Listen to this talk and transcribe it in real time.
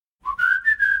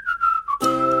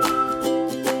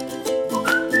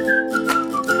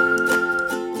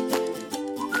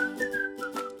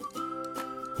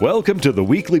Welcome to the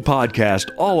weekly podcast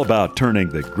all about turning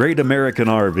the great American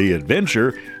RV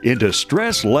adventure into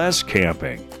stress-less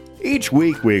camping. Each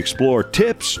week we explore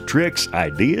tips, tricks,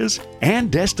 ideas,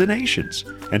 and destinations,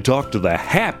 and talk to the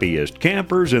happiest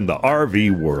campers in the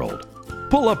RV world.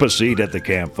 Pull up a seat at the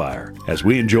campfire as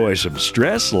we enjoy some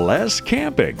stress-less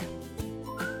camping.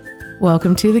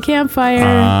 Welcome to the campfire.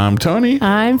 I'm Tony.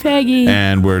 I'm Peggy.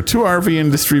 And we're two RV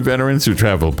industry veterans who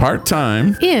travel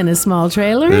part-time in a small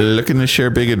trailer, looking to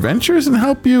share big adventures and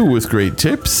help you with great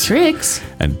tips, tricks,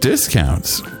 and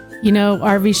discounts. You know,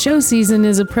 RV show season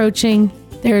is approaching.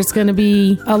 There's going to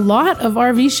be a lot of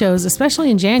RV shows, especially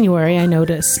in January, I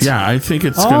noticed. Yeah, I think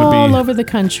it's going to be all over the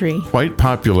country. Quite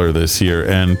popular this year,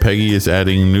 and Peggy is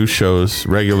adding new shows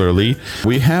regularly.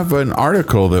 We have an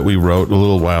article that we wrote a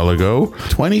little while ago,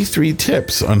 23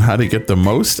 tips on how to get the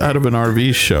most out of an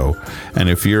RV show. And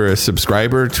if you're a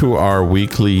subscriber to our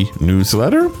weekly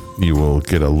newsletter, you will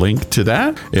get a link to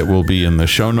that. It will be in the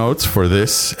show notes for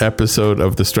this episode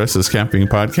of the Stressless Camping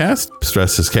Podcast,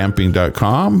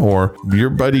 stresslesscamping.com, or your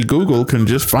buddy Google can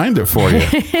just find it for you.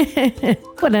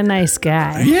 What a nice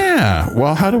guy. Yeah.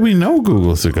 Well, how do we know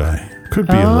Google's a guy? Could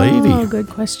be a lady. Oh, good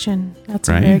question. That's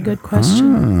right? A very good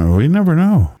question. We never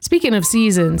know. Speaking of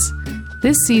seasons,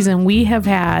 this season we have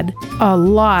had a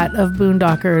lot of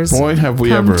boondockers Boy, have we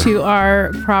come ever. to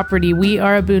our property. We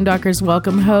are a Boondockers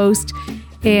Welcome host,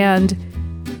 and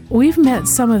we've met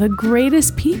some of the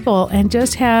greatest people and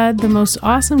just had the most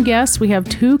awesome guests. We have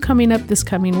 2 coming up this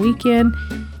coming weekend.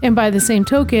 And by the same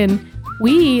token,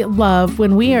 we love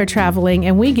when we are traveling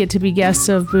and we get to be guests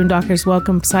of Boondockers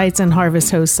Welcome sites and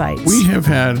Harvest Host sites. We have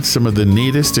had some of the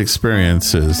neatest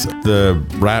experiences. The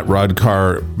Rat Rod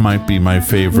car might be my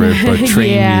favorite, but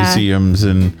train museums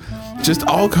and just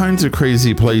all kinds of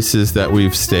crazy places that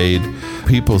we've stayed.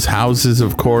 People's houses,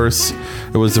 of course.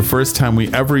 It was the first time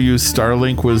we ever used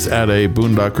Starlink was at a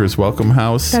Boondockers Welcome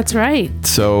house. That's right.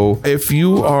 So if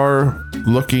you are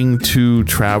looking to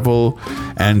travel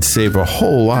and save a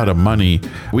whole lot of money,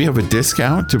 we have a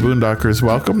discount to Boondockers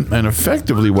Welcome. And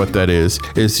effectively what that is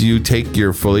you take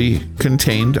your fully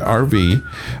contained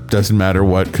RV, doesn't matter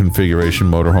what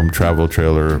configuration, motorhome, travel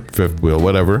trailer, fifth wheel,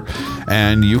 whatever,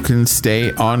 and you can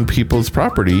stay on people's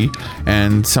property.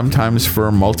 And sometimes for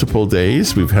multiple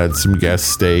days, we've had some guests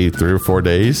stay 3 or 4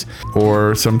 days,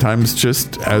 or sometimes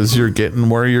just as you're getting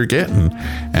where you're getting.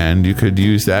 And you could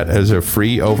use that as a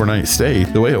free overnight stay.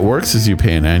 The way it works is you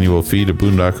pay an annual fee to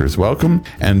Boondockers Welcome,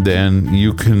 and then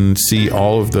you can see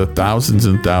all of the thousands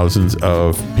and thousands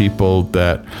of people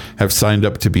that have signed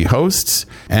up to be hosts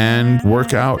and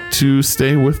work out to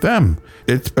stay with them.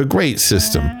 It's a great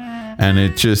system, and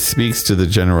it just speaks to the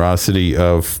generosity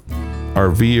of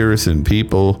RVers and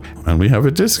people, and we have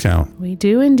a discount. We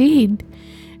do indeed.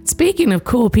 Speaking of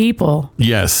cool people.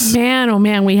 Yes. Man, oh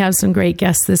man, we have some great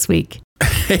guests this week.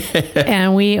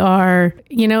 And we are,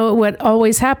 you know, what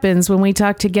always happens when we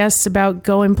talk to guests about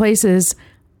going places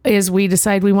is we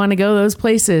decide we want to go those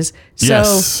places.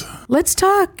 So let's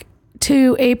talk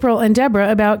to April and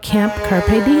Deborah about Camp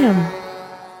Carpe Diem.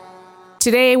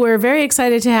 Today, we're very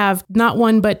excited to have not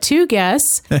one, but 2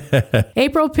 guests.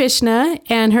 April Pishna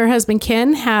and her husband,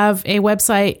 Ken, have a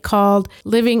website called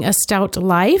Living a Stout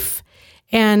Life.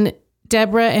 And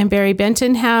Deborah and Barry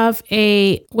Benton have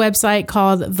a website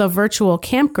called The Virtual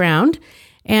Campground.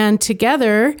 And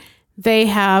together, they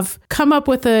have come up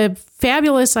with a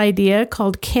fabulous idea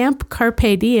called Camp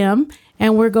Carpe Diem.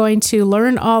 And we're going to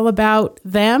learn all about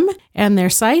them and their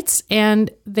sites and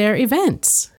their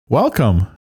events. Welcome.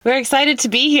 We're excited to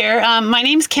be here. My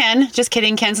name's Ken. Just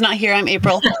kidding. Ken's not here. I'm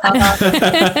April.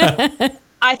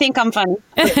 I think I'm funny.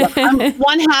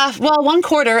 I'm one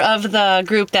quarter of the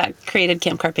group that created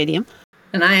Camp Carpe Diem.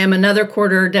 And I am another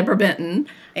quarter, Deborah Benton,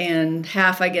 and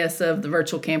half, I guess, of the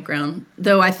virtual campground.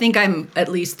 Though I think I'm at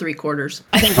least 3/4.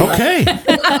 Okay.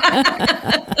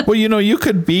 Well, you know, you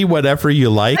could be whatever you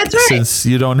like, since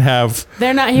you don't have...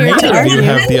 They're not here to you argue.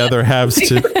 have the other halves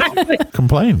to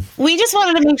complain. We just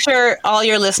wanted to make sure all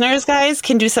your listeners, guys,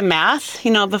 can do some math,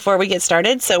 you know, before we get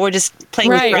started. So we're just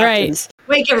playing with fractions.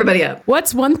 Wake everybody up.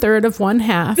 What's 1/3 of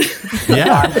 1/2?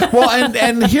 Yeah. Well,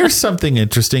 and here's something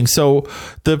interesting. So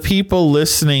the people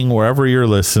listening, wherever you're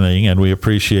listening, and we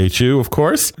appreciate you, of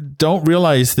course, don't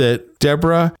realize that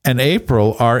Deborah and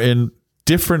April are in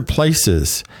different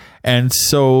places. And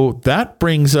so that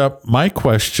brings up my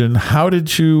question. How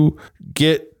did you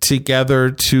get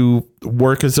together to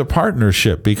work as a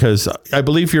partnership? Because I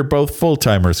believe you're both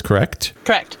full-timers, correct?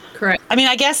 Correct. I mean,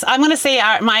 I guess I'm going to say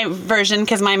my version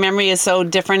because my memory is so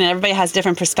different and everybody has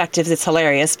different perspectives. It's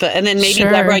hilarious. And then maybe,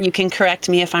 Deborah, you can correct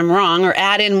me if I'm wrong or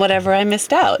add in whatever I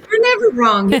missed out. You're never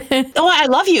wrong. Oh, I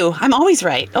love you. I'm always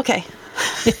right. Okay.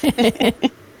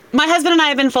 My husband and I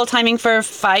have been full-timing for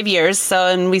 5 years.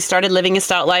 And we started living a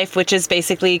stout life, which is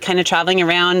basically kind of traveling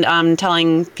around,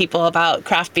 telling people about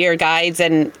craft beer guides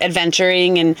and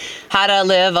adventuring and how to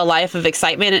live a life of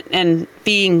excitement and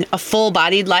being a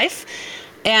full-bodied life.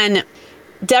 And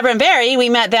Deborah and Barry, we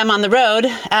met them on the road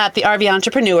at the RV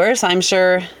Entrepreneurs. I'm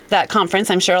sure that conference,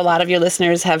 I'm sure a lot of your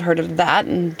listeners have heard of that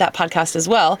and that podcast as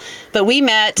well. But we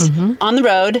met on the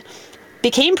road,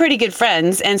 became pretty good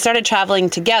friends, and started traveling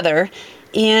together.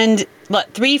 And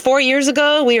 3-4 years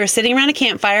ago, we were sitting around a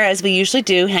campfire, as we usually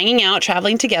do, hanging out,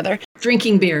 traveling together.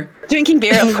 Drinking beer,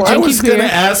 of course. I was going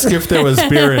to ask if there was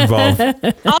beer involved.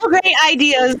 All great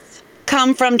ideas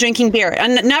come from drinking beer.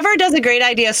 And never does a great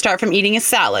idea start from eating a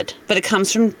salad, but it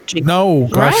comes from drinking. No,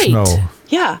 gosh, no.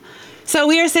 Yeah. So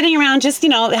we were sitting around just,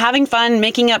 having fun,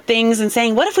 making up things and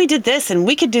saying, what if we did this and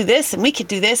we could do this and we could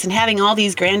do this, and having all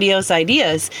these grandiose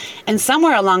ideas. And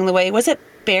somewhere along the way, was it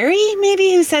Barry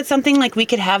maybe who said something like we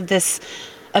could have this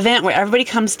event where everybody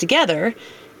comes together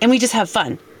and we just have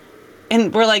fun?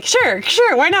 And we're like, sure,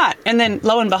 why not? And then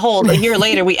lo and behold, a year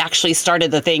later, we actually started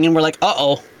the thing and we're like,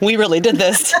 uh-oh, we really did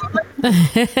this.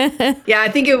 Yeah, I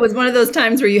think it was one of those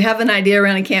times where you have an idea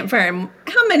around a campfire, and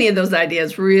how many of those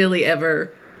ideas really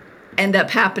ever end up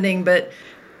happening? But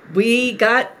we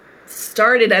got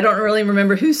started. I don't really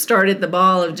remember who started the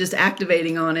ball of just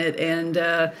activating on it,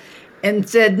 and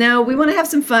said, no, we want to have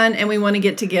some fun and we want to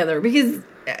get together. Because,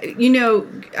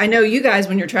 I know you guys,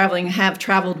 when you're traveling, have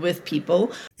traveled with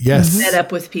people. Yes. Met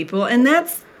up with people. And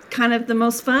that's kind of the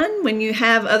most fun, when you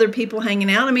have other people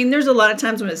hanging out. I mean, there's a lot of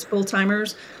times when it's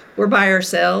full-timers, we're by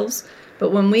ourselves.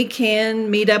 But when we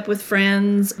can meet up with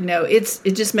friends,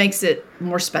 it just makes it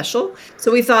more special.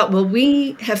 So we thought, well,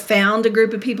 we have found a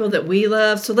group of people that we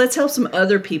love, so let's help some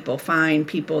other people find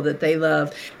people that they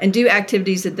love and do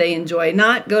activities that they enjoy.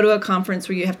 Not go to a conference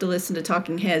where you have to listen to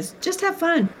talking heads. Just have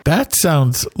fun. That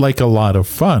sounds like a lot of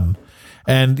fun.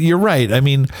 And you're right. I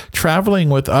mean, traveling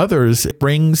with others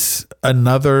brings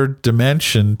another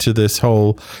dimension to this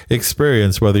whole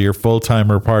experience, whether you're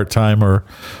full-time or part-time or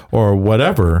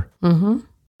whatever. Mm-hmm.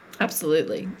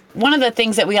 Absolutely. One of the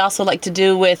things that we also like to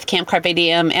do with Camp Carpe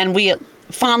Diem, and we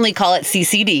fondly call it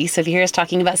CCD, so if you hear us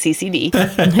talking about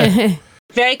CCD,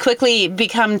 very quickly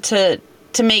become to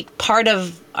make part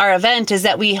of our event is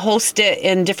that we host it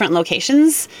in different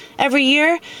locations every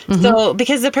year. Mm-hmm. So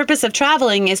because the purpose of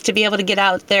traveling is to be able to get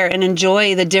out there and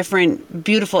enjoy the different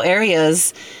beautiful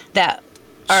areas that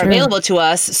are available to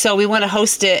us. So we want to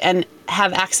host it and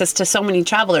have access to so many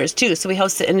travelers too. So we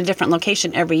host it in a different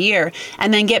location every year,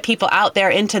 and then get people out there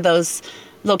into those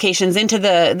locations, into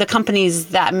the companies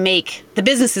that make, the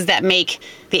businesses that make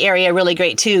the area really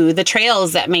great too, the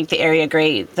trails that make the area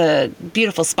great, the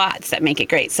beautiful spots that make it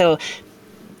great. So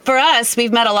for us,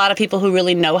 we've met a lot of people who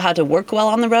really know how to work well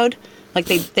on the road. Like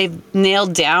they've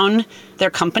nailed down their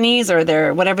companies or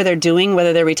their whatever they're doing,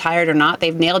 whether they're retired or not.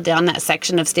 They've nailed down that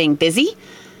section of staying busy.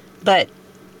 But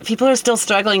people are still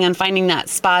struggling on finding that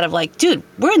spot of like, dude,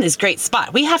 we're in this great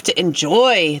spot. We have to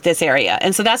enjoy this area.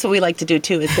 And so that's what we like to do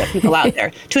too, is get people out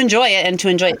there to enjoy it and to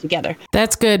enjoy it together.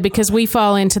 That's good, because we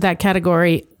fall into that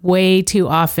category way too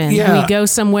often. Yeah. We go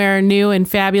somewhere new and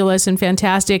fabulous and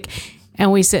fantastic,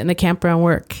 and we sit in the campground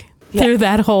work through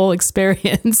that whole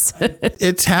experience.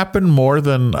 It's happened more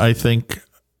than I think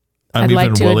I'm I'd even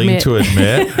like to willing admit. to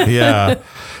admit. Yeah.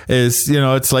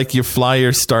 It's like you fly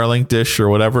your Starlink dish or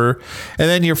whatever, and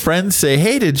then your friends say,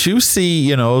 hey, did you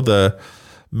see, the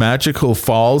magical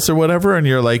falls or whatever? And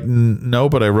you're like, no,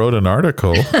 but I wrote an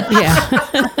article. Yeah.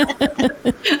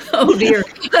 Oh, dear.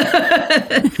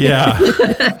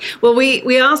 Yeah. Well,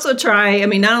 we also try,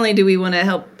 not only do we want to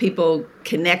help people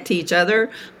connect to each other,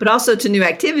 but also to new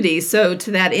activities. So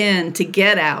to that end, to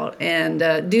get out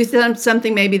and do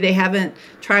something maybe they haven't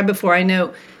tried before. I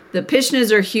know the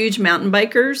Pishnas are huge mountain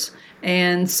bikers.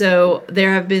 And so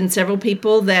there have been several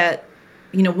people that,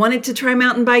 wanted to try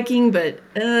mountain biking, but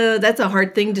that's a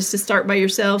hard thing just to start by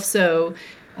yourself. So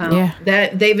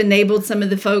that they've enabled some of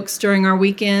the folks during our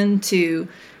weekend to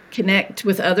connect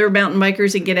with other mountain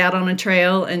bikers and get out on a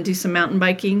trail and do some mountain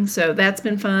biking. So that's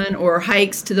been fun. Or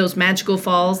hikes to those magical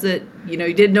falls that, you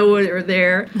didn't know were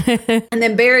there. And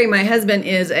then Barry, my husband,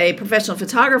 is a professional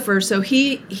photographer. So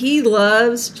he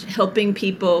loves helping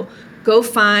people go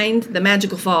find the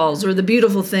magical falls or the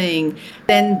beautiful thing,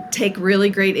 then take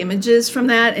really great images from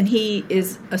that. And he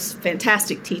is a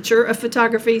fantastic teacher of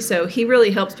photography. So he really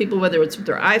helps people, whether it's with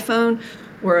their iPhone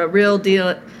or a real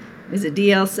deal. Is it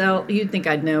DSL? You'd think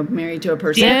I'd know, married to a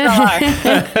person.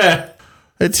 Yeah.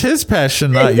 It's his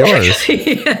passion, not yours.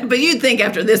 Yeah, but you'd think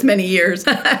after this many years.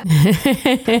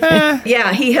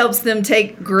 Yeah, he helps them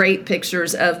take great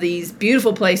pictures of these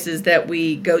beautiful places that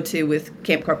we go to with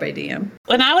Camp Carpe Diem.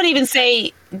 And I would even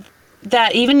say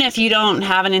that even if you don't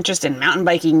have an interest in mountain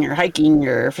biking or hiking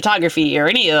or photography or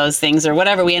any of those things or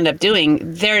whatever we end up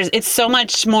doing, it's so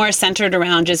much more centered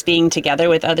around just being together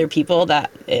with other people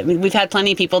that we've had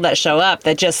plenty of people that show up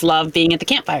that just love being at the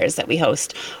campfires that we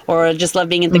host or just love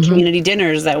being at the community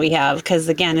dinners that we have. Because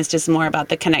again, it's just more about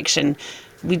the connection.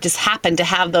 We just happen to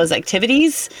have those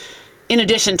activities in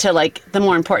addition to like the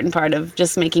more important part of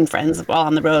just making friends while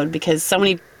on the road, because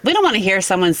we don't want to hear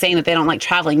someone saying that they don't like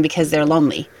traveling because they're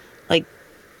lonely. Like,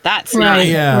 that's right, not...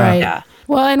 Yeah. Yeah.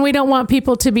 Well, and we don't want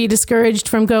people to be discouraged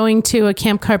from going to a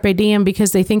Camp Carpe Diem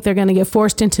because they think they're going to get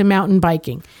forced into mountain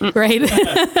biking, right?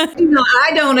 No,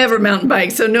 I don't ever mountain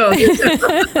bike, so no.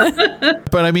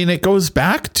 But I mean, it goes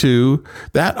back to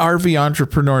that RV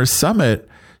Entrepreneurs Summit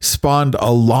spawned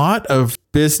a lot of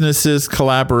businesses,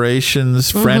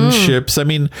 collaborations, friendships. I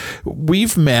mean,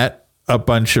 we've met a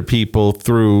bunch of people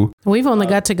through... We've only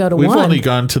got to go to We've one. only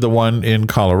gone to the one in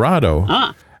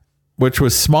Colorado, which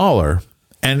was smaller.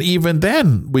 And even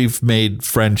then, we've made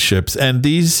friendships. And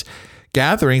these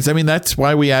gatherings, I mean, that's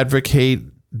why we advocate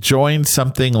join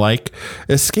something like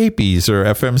Escapees or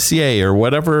FMCA or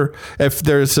whatever. If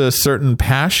there's a certain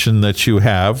passion that you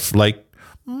have, like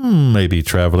maybe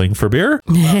traveling for beer,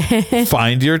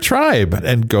 find your tribe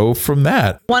and go from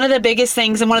that. One of the biggest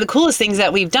things and one of the coolest things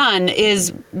that we've done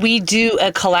is we do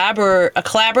a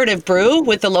collaborative brew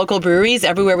with the local breweries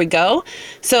everywhere we go.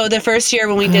 So the first year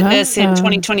when we did this in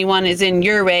 2021 is in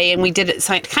Uray, and we did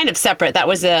it kind of separate. That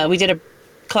was we did a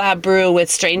collab brew with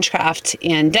Strangecraft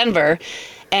in Denver,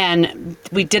 and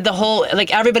we did the whole,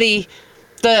 like, everybody,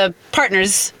 the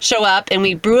partners show up and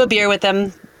we brew a beer with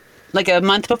them like a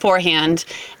month beforehand,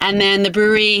 and then the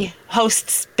brewery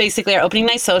hosts basically our opening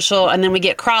night social, and then we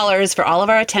get crawlers for all of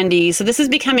our attendees. So this is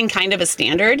becoming kind of a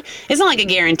standard. It's not like a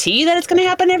guarantee that it's going to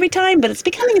happen every time, but it's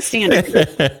becoming a standard.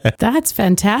 That's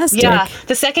fantastic. Yeah.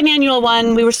 The second annual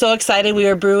one, we were so excited. We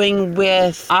were brewing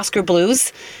with Oscar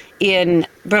Blues in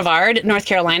Brevard, North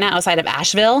Carolina, outside of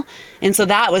Asheville. And so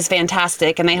that was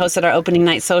fantastic. And they hosted our opening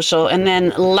night social. And then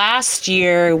last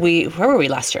year, where were we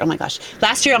last year? Oh my gosh.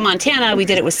 Last year in Montana, we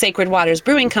did it with Sacred Waters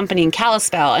Brewing Company in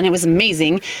Kalispell, and it was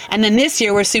amazing. And then this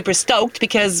year, we're super stoked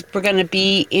because we're going to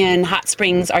be in Hot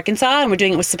Springs, Arkansas, and we're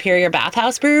doing it with Superior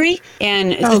Bathhouse Brewery.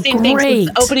 And it's the same thing with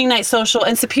opening night social.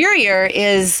 And Superior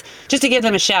is, just to give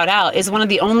them a shout out, is one of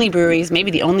the only breweries, maybe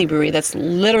the only brewery, that's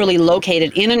literally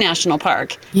located in a national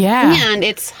park. Yeah. And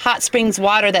it's hot springs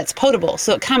water that's potable.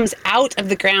 So it comes out of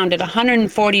the ground at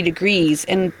 140 degrees,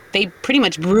 and they pretty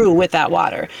much brew with that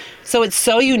water. So it's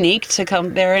so unique to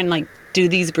come there and like do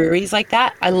these breweries like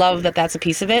that. I love that that's a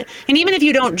piece of it. And even if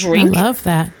you don't drink, I love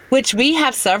that. Which we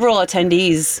have several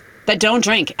attendees that don't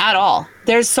drink at all.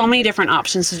 There's so many different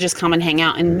options to just come and hang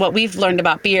out. And what we've learned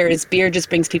about beer is beer just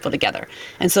brings people together.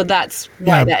 And so that's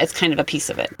why that is kind of a piece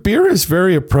of it. Beer is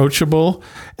very approachable,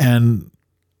 and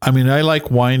I mean, I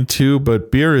like wine too,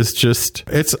 but beer is just,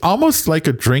 it's almost like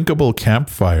a drinkable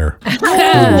campfire.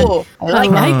 Oh, I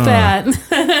like that.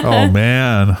 Oh,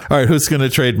 man. All right, who's going to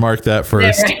trademark that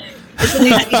first? Yeah, right. This should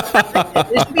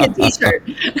be a t-shirt.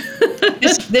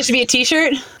 This should be a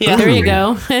t-shirt. Yeah. There you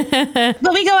go.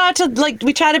 But we go out to, like,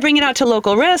 we try to bring it out to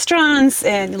local restaurants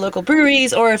and local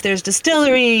breweries, or if there's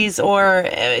distilleries, or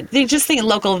they just think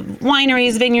local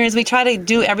wineries, vineyards. We try to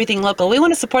do everything local. We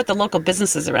want to support the local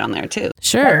businesses around there too.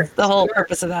 Sure. That's the whole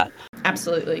purpose of that.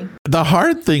 Absolutely. The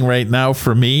hard thing right now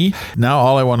for me, now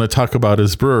all I want to talk about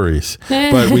is breweries,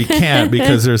 but we can't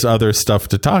because there's other stuff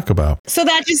to talk about. So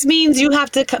that just means you have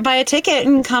to buy a ticket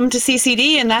and come to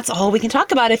CCD, and that's all we can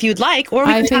talk about if you'd like, or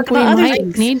we can talk about other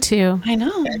things. Need to. I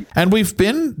know. And we've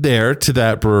been there to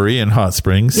that brewery in Hot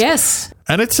Springs. Yes.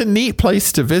 And it's a neat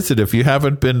place to visit if you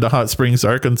haven't been to Hot Springs,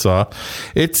 Arkansas.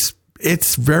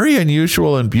 It's very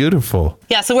unusual and beautiful.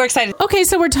 Yeah, so we're excited. Okay,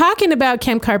 so we're talking about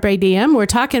Camp Carpe Diem. We're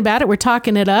talking about it. We're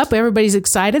talking it up. Everybody's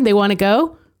excited. They want to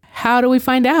go. How do we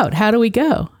find out? How do we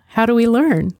go? How do we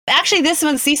learn? Actually, this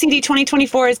one, CCD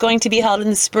 2024, is going to be held in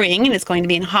the spring, and it's going to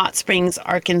be in Hot Springs,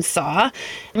 Arkansas,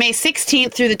 May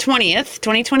 16th through the 20th,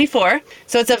 2024.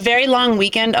 So it's a very long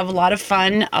weekend of a lot of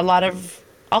fun,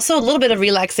 also a little bit of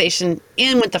relaxation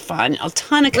in with the fun, a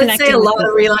ton of connecting. Let's say a lot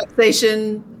of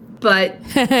relaxation, but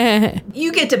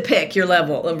you get to pick your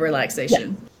level of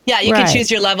relaxation. Yeah, you can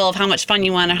choose your level of how much fun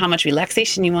you want, or how much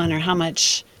relaxation you want, or how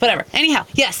much whatever. Anyhow,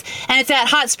 yes. And it's at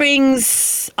Hot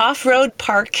Springs Off-Road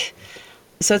Park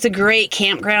So it's a great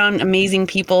campground, amazing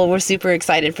people. We're super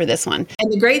excited for this one.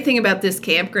 And the great thing about this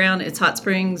campground, it's Hot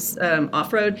Springs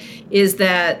Off-Road, is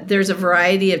that there's a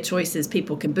variety of choices.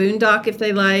 People can boondock if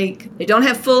they like. They don't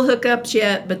have full hookups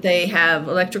yet, but they have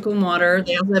electrical and water.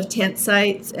 They also have tent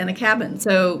sites and a cabin.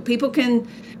 So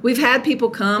we've had people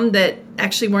come that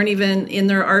actually weren't even in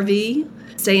their RV,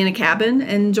 stay in a cabin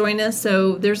and join us.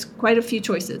 So there's quite a few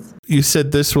choices. You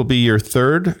said this will be your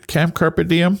third Camp Carpe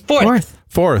Diem?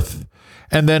 Fourth.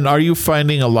 And then are you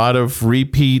finding a lot of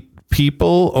repeat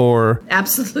people or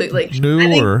absolutely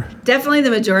new? Definitely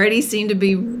the majority seem to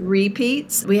be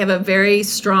repeats. We have a very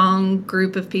strong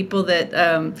group of people that,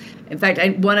 in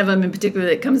fact, one of them in particular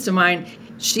that comes to mind,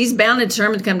 she's bound and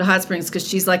determined to come to Hot Springs because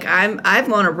she's like, I'm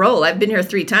on a roll. I've been here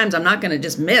 3 times. I'm not going to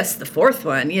just miss the 4th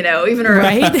one, even her.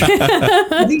 Right.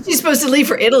 I think she's supposed to leave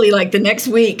for Italy like the next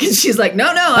week. And she's like,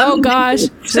 no. Oh, gosh.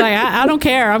 She's like, I don't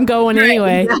care. I'm going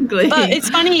anyway. Exactly. But it's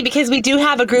funny because we do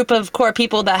have a group of core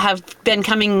people that have been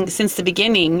coming since the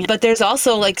beginning. But there's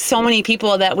also like so many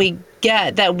people that we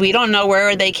get that we don't know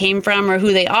where they came from or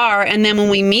who they are. And then when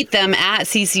we meet them at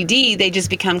CCD, they just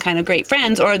become kind of great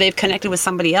friends, or they've connected with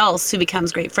somebody else who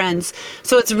becomes great friends.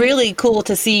 So it's really cool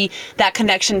to see that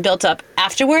connection built up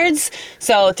afterwards.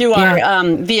 So through our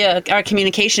via our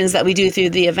communications that we do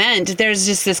through the event, there's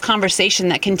just this conversation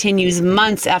that continues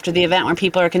months after the event where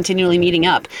people are continually meeting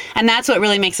up. And that's what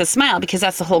really makes us smile, because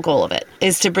that's the whole goal of it,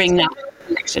 is to bring that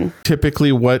connection.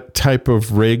 Typically, what type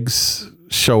of rigs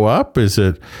show up? Is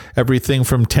it everything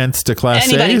from tents to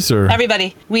Class A's, or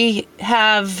everybody? We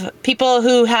have people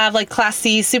who have like Class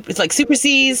C, Super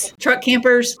C's, truck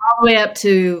campers, all the way up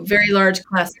to very large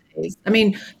Class A's. I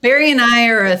mean, Barry and I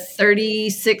are a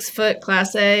 36-foot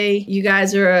Class A. You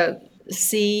guys are a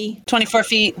C, 24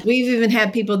 feet. We've even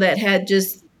had people that had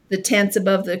just the tents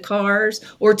above the cars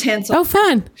or tents. Oh,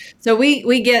 fun! So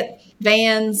we get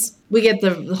vans. We get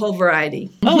the whole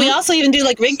variety. Oh, we also even do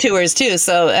like rig tours too.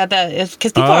 So because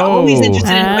people are always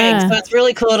interested in rigs, so it's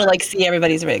really cool to like see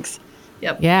everybody's rigs.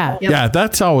 Yep. Yeah. Yeah,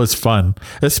 that's always fun,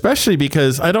 especially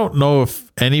because I don't know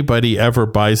if anybody ever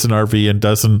buys an RV and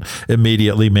doesn't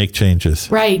immediately make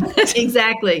changes. Right.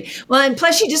 Exactly. Well, and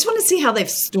plus you just want to see how they've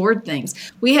stored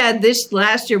things. We had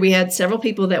last year, we had several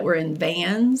people that were in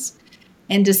vans,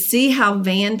 and to see how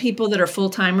van people that are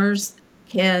full-timers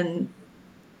can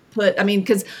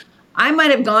because I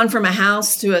might have gone from a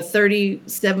house to a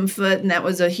 37-foot, and that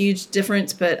was a huge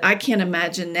difference. But I can't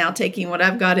imagine now taking what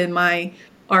I've got in my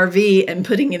RV and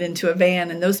putting it into a van.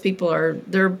 And those people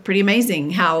they're pretty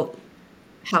amazing how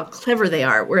clever they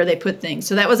are, where they put things.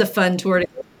 So that was a fun tour to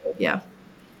go through. Yeah.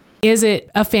 Is it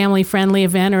a family-friendly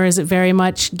event, or is it very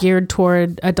much geared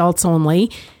toward adults only?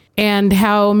 And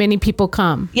how many people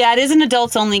come? Yeah, it is an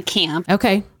adults-only camp.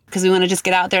 Okay. Because we want to just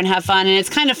get out there and have fun. And it's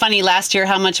kind of funny last year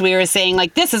how much we were saying,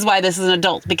 like, this is why this is an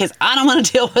adult, because I don't want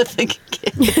to deal with the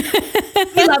kids.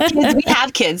 We love kids. We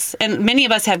have kids. And many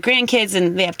of us have grandkids,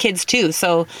 and they have kids too.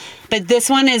 But this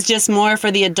one is just more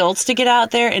for the adults to get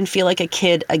out there and feel like a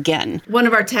kid again. One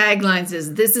of our taglines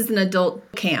is, this is an adult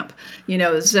camp.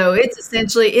 So it's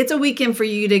essentially, it's a weekend for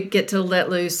you to get to let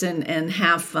loose and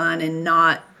have fun and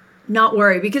not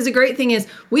worry, because the great thing is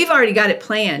we've already got it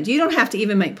planned. You don't have to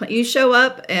even make plans. You show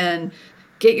up and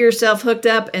get yourself hooked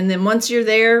up, and then once you're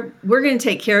there, we're going to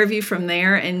take care of you from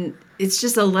there. And it's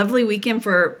just a lovely weekend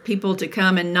for people to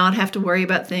come and not have to worry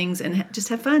about things and just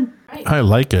have fun. I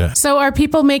like it. So are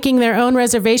people making their own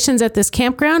reservations at this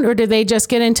campground, or do they just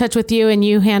get in touch with you and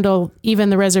you handle even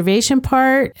the reservation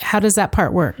part? How does that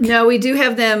part work? No, we do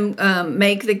have them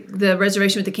make the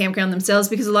reservation with the campground themselves,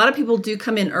 because a lot of people do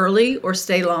come in early or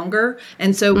stay longer.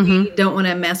 And so we don't want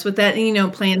to mess with that.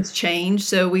 And, plans change.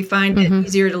 So we find it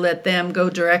easier to let them go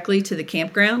directly to the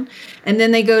campground. And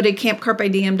then they go to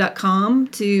campcarpediem.com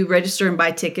to register and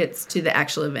buy tickets to the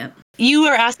actual event. You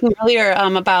were asking earlier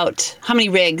about how many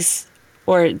rigs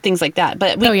or things like that.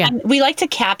 But we like to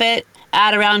cap it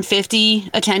at around 50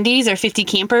 attendees or 50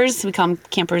 campers. We call them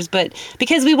campers, but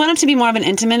because we want it to be more of an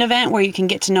intimate event where you can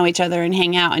get to know each other and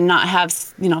hang out and not have,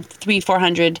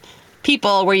 300-400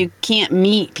 people where you can't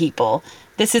meet people.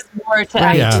 This is more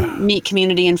to meet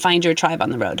community and find your tribe on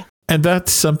the road. And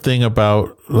that's something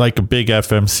about like a big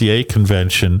FMCA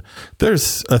convention.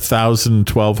 There's 1,000,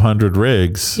 1,200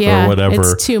 rigs or whatever.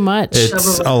 It's too much.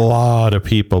 It's a lot of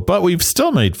people, but we've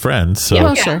still made friends.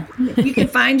 So. Sure. You can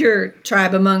find your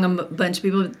tribe among a bunch of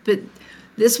people, but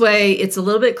this way it's a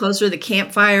little bit closer. The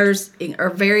campfires are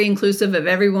very inclusive of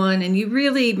everyone, and you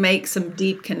really make some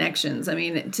deep connections. I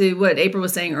mean, to what April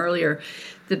was saying earlier,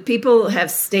 the people have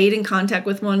stayed in contact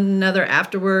with one another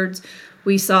afterwards.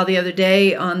 we saw the other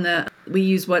day we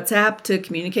use WhatsApp to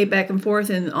communicate back and forth.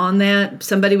 And on that,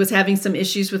 somebody was having some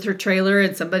issues with her trailer,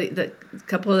 and a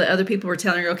couple of the other people were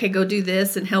telling her, okay, go do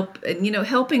this and help, and,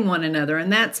 helping one another.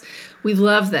 And we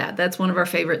love that. That's one of our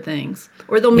favorite things.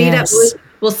 Or they'll meet up.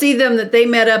 We'll see them that they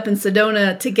met up in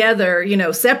Sedona together,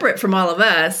 separate from all of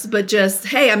us, but just,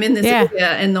 hey, I'm in this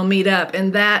area, and they'll meet up.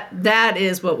 And that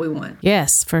is what we want.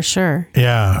 Yes, for sure.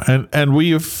 Yeah. And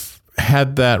we've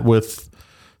had that with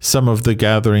some of the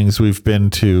gatherings we've been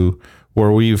to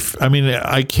where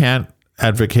I can't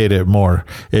advocate it more.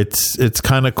 It's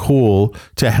kind of cool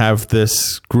to have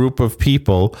this group of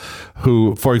people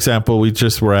who, for example, we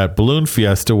just were at Balloon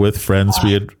Fiesta with friends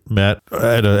we had met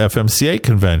at a FMCA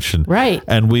convention. Right.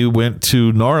 And we went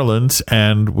to New Orleans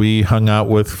and we hung out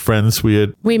with friends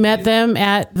we met them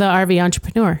at the RV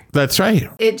Entrepreneur. That's right.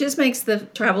 It just makes the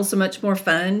travel so much more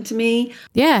fun to me.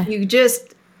 Yeah.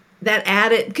 That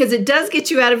added, because it does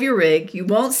get you out of your rig. You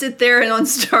won't sit there and on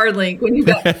Starlink when you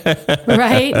go.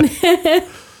 Right.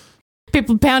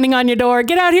 People pounding on your door.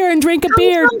 Get out here and drink a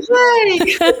beer.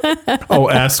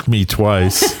 Oh, ask me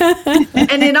twice.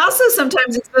 And it also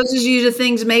sometimes exposes you to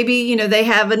things. Maybe, they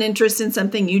have an interest in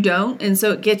something you don't. And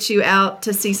so it gets you out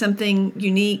to see something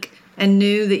unique and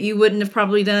new that you wouldn't have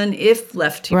probably done if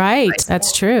left to right.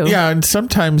 That's true. Yeah. And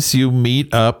sometimes you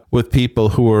meet up with people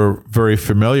who are very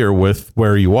familiar with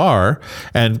where you are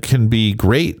and can be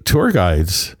great tour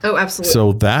guides. Oh, absolutely.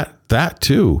 So that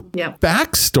too. Yeah.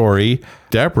 Backstory,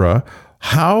 Deborah,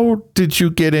 how did you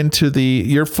get into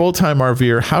your full-time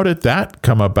RVer? How did that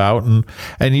come about?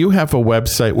 And you have a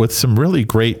website with some really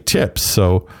great tips.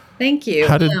 So thank you.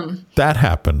 How did that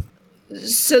happen?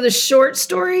 So the short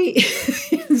story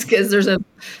is because there's a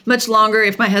much longer.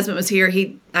 If my husband was here,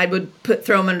 I would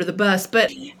throw him under the bus,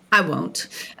 but I won't.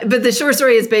 But the short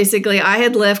story is basically I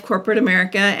had left corporate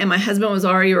America and my husband was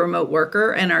already a remote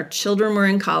worker and our children were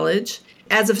in college.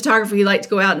 As a photographer, he liked to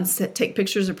go out and take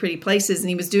pictures of pretty places, and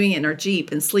he was doing it in our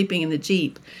Jeep and sleeping in the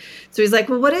Jeep. So he's like,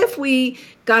 well, what if we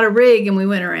got a rig and we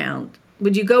went around?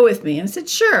 Would you go with me? And I said,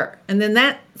 sure. And then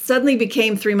that suddenly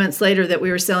became 3 months later that we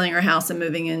were selling our house and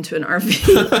moving into an RV.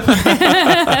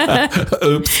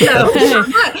 Oops. So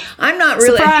I'm not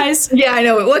really. Surprise. Yeah, I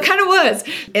know. What kind of was.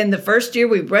 And the first year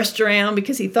we rushed around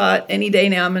because he thought any day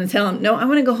now I'm going to tell him, no, I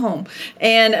want to go home.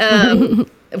 And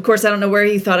of course, I don't know where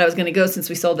he thought I was going to go since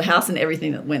we sold the house and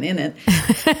everything that went in it.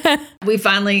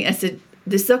 I said,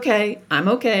 this is okay. I'm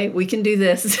okay. We can do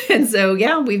this. And so,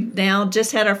 yeah, we've now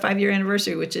just had our 5-year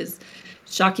anniversary, which is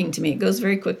shocking to me. It goes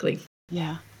very quickly.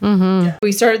 Yeah. Mm-hmm.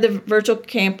 We started the virtual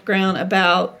campground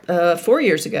about 4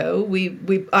 years ago. We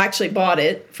actually bought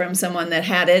it from someone that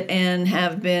had it and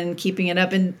have been keeping it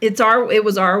up. And it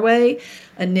was our way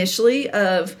initially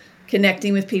of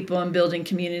connecting with people and building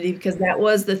community, because that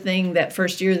was the thing that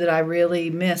first year that I really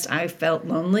missed. I felt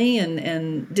lonely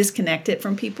and disconnected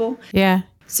from people. Yeah.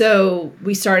 So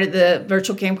we started the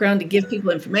virtual campground to give people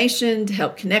information, to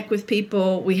help connect with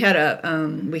people. We have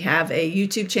a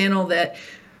YouTube channel that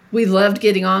we loved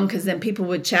getting on because then people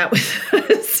would chat with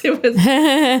us. It was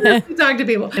we talk to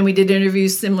people, and we did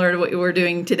interviews similar to what we're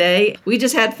doing today. We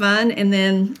just had fun, and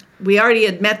then we already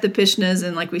had met the Pishnas,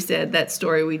 and like we said, that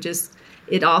story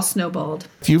it all snowballed.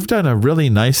 You've done a really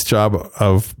nice job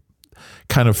of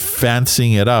kind of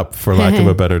fancying it up, for lack of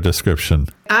a better description.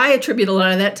 I attribute a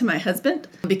lot of that to my husband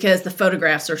because the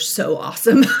photographs are so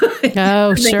awesome.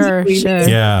 Oh, sure.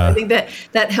 Yeah. I think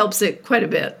that helps it quite a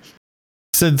bit.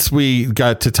 Since we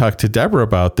got to talk to Deborah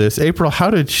about this, April,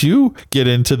 how did you get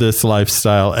into this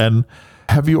lifestyle? And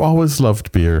have you always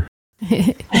loved beer?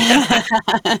 Beer.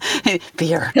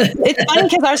 It's funny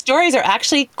because our stories are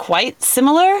actually quite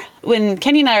similar. When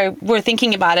Kenny and I were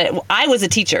thinking about it, I was a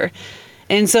teacher.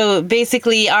 And so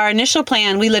basically our initial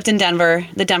plan, we lived in Denver,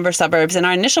 the Denver suburbs, and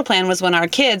our initial plan was when our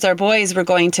boys were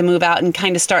going to move out and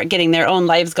kind of start getting their own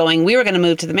lives going, we were going to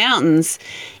move to the mountains.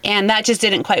 And that just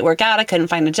didn't quite work out. I couldn't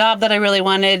find a job that I really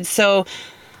wanted. So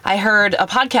I heard a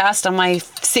podcast on my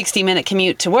 60-minute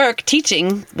commute to work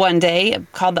teaching one day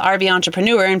called The RV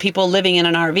Entrepreneur, and people living in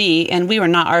an RV. And we were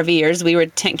not RVers. We were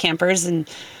tent campers and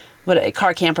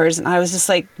car campers. And I was just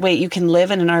like, wait, you can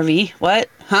live in an RV? What?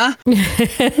 Huh?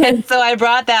 And so I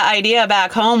brought that idea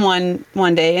back home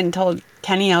one day and told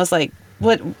Kenny, I was like,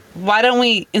 why don't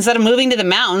we, instead of moving to the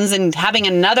mountains and having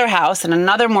another house and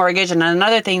another mortgage and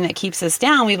another thing that keeps us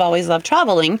down, we've always loved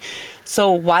traveling.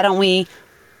 So why don't we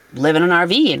live in an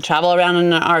RV and travel around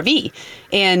in an RV?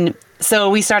 And so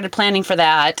we started planning for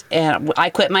that. And I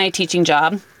quit my teaching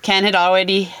job. Ken had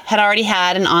already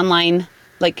had an online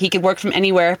like he could work from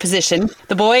anywhere position.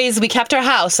 The boys, we kept our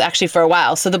house actually for a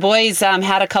while. So the boys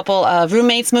had a couple of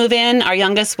roommates move in. Our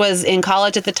youngest was in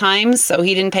college at the time, so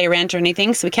he didn't pay rent or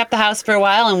anything. So we kept the house for a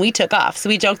while and we took off. So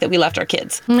we joked that we left our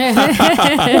kids. And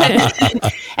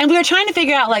we were trying to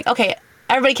figure out like, okay,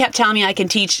 everybody kept telling me I can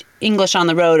teach English on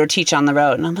the road or teach on the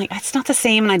road. And I'm like, it's not the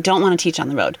same and I don't want to teach on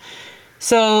the road.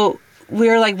 So we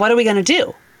were like, what are we going to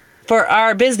do for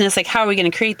our business? Like, how are we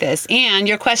going to create this? And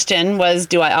your question was,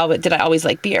 did I always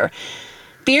like beer?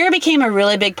 Beer became a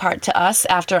really big part to us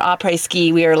after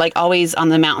après-ski. We were like always on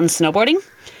the mountain snowboarding.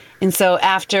 And so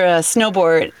after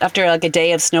like a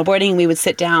day of snowboarding, we would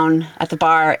sit down at the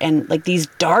bar and like these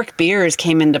dark beers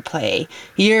came into play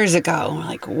years ago. We're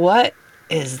like, what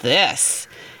is this?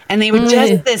 And they were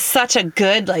just such a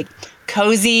good, like,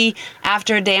 cozy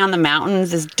after a day on the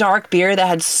mountains, this dark beer that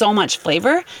had so much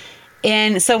flavor.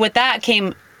 And so with that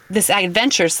came this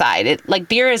adventure side.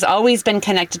 Beer has always been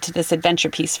connected to this adventure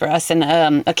piece for us and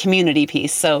a community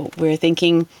piece. So we're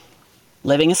thinking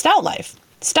living a stout life.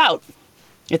 Stout.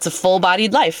 It's a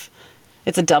full-bodied life.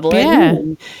 It's a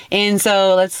double-edged. And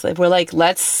so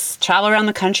let's travel around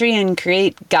the country and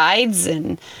create guides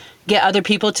and get other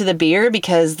people to the beer,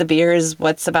 because the beer is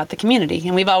what's about the community.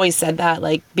 And we've always said that,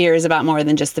 like, beer is about more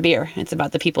than just the beer. It's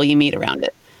about the people you meet around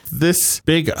it. This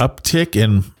big uptick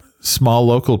in small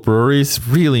local breweries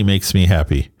really makes me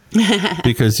happy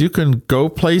because you can go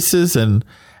places and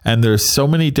there's so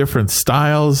many different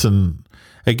styles. And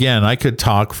again, I could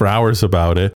talk for hours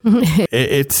about it.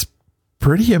 It's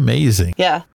pretty amazing.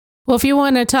 Yeah. Well, if you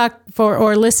want to talk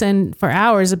or listen for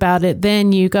hours about it,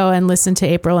 then you go and listen to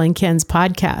April and Ken's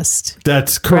podcast.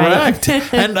 That's correct.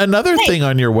 Right? And another thing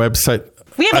on your website,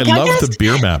 I love the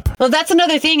beer map. Well, that's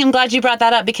another thing. I'm glad you brought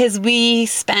that up, because we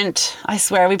spent, I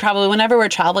swear, whenever we're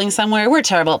traveling somewhere, we're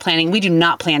terrible at planning. We do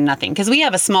not plan nothing because we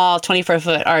have a small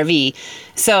 24-foot RV.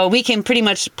 So we can pretty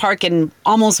much park in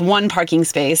almost one parking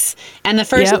space. And the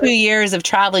first 2 years of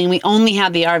traveling, we only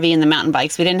had the RV and the mountain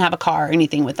bikes. We didn't have a car or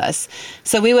anything with us.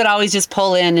 So we would always just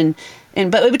pull in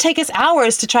but it would take us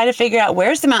hours to try to figure out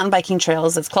where's the mountain biking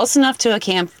trails that's close enough to a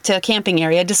camping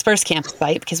area, dispersed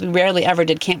campsite, because we rarely ever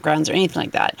did campgrounds or anything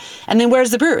like that. And then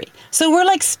where's the brewery? So we're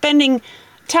like spending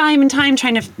time trying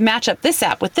to match up this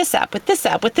app with this app with this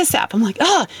app with this app. I'm like,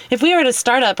 if we were to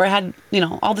start up or had,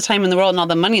 all the time in the world and all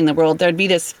the money in the world, there'd be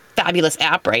this fabulous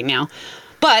app right now.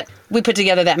 But we put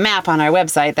together that map on our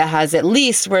website that has, at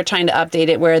least we're trying to update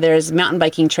it where there's mountain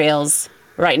biking trails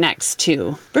right next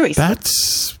to breweries.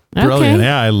 That's brilliant. Okay.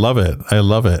 Yeah, I love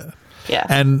it. Yeah.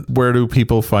 And where do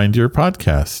people find your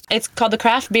podcast? It's called the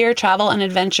Craft Beer Travel and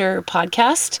Adventure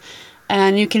Podcast.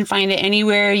 And you can find it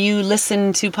anywhere you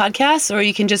listen to podcasts, or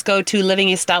you can just go to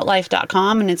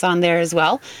livingastoutlife.com and it's on there as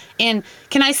well. And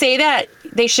can I say that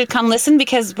they should come listen,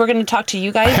 because we're going to talk to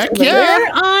you guys later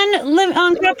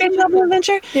on Craft Beer Travel and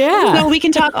Adventure. Yeah. So we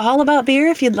can talk all about beer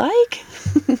if you'd like.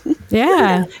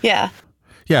 Yeah. Yeah.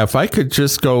 Yeah, if I could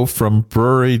just go from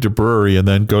brewery to brewery and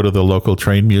then go to the local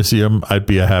train museum, I'd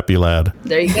be a happy lad.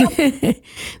 There you go.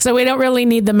 So we don't really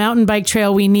need the mountain bike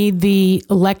trail. We need the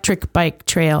electric bike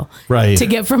trail, right, to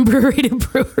get from brewery to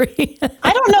brewery.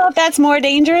 I don't know if that's more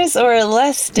dangerous or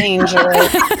less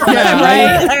dangerous. Yeah,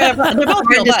 right. They're both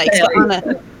real bikes.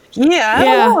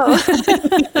 Yeah.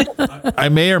 I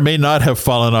may or may not have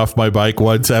fallen off my bike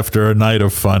once after a night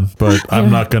of fun, but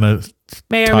I'm not going to.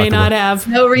 May or may not have.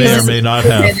 No reason. May or may not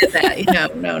have.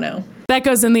 That. No. That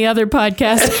goes in the other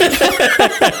podcast.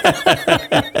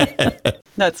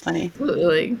 That's funny.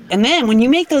 Absolutely. And then when you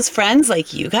make those friends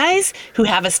like you guys who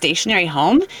have a stationary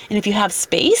home, and if you have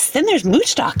space, then there's mooch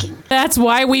stocking. That's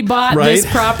why we bought this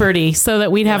property, so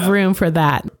that we'd have room for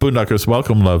that. Boondockers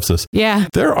Welcome loves us. Yeah.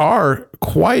 There are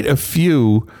quite a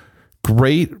few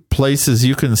great places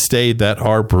you can stay that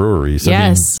are breweries.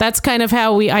 Yes, that's kind of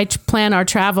how I plan our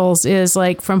travels, is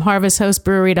like from Harvest Host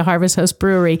Brewery to Harvest Host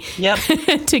Brewery. Yep.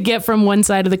 To get from one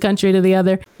side of the country to the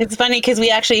other. It's funny because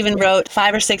we actually even wrote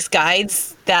 5 or 6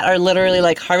 guides that are literally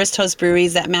like Harvest Host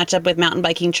breweries that match up with mountain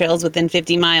biking trails within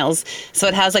 50 miles. So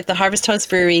it has like the Harvest Host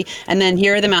Brewery, and then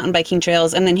here are the mountain biking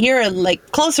trails, and then here are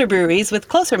like closer breweries with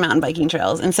closer mountain biking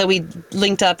trails. And so we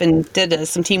linked up and did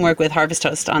some teamwork with Harvest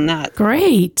Host on that.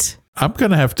 Great. I'm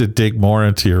going to have to dig more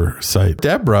into your site.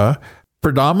 Deborah,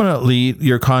 predominantly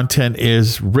your content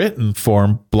is written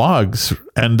form blogs,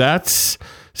 and that's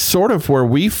sort of where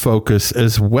we focus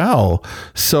as well.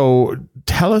 So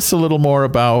tell us a little more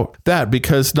about that,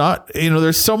 because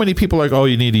there's so many people like, oh,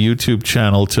 you need a YouTube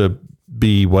channel to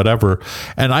be whatever.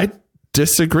 And I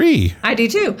disagree. I do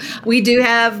too. We do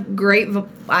have great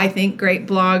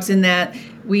blogs in that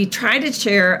We try to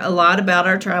share a lot about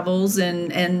our travels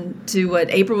and to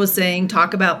what April was saying,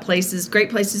 talk about places, great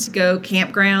places to go,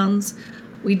 campgrounds.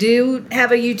 We do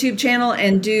have a YouTube channel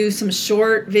and do some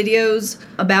short videos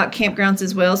about campgrounds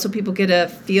as well, so people get a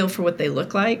feel for what they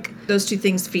look like. Those two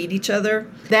things feed each other.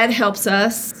 That helps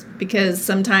us because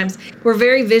sometimes we're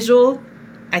very visual.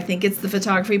 I think it's the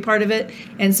photography part of it.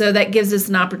 And so that gives us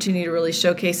an opportunity to really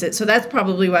showcase it. So that's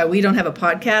probably why we don't have a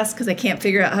podcast, because I can't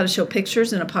figure out how to show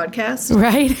pictures in a podcast.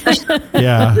 Right.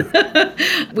 Yeah.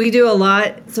 We do a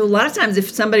lot. So a lot of times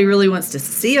if somebody really wants to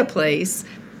see a place,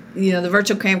 the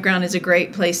virtual campground is a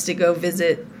great place to go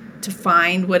visit to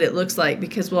find what it looks like,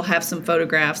 because we'll have some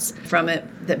photographs from it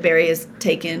that Barry has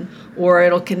taken, or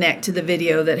it'll connect to the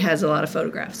video that has a lot of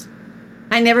photographs.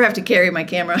 I never have to carry my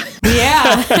camera.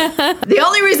 Yeah. The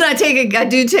only reason I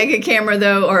do take a camera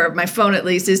though, or my phone at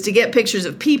least, is to get pictures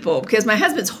of people, because my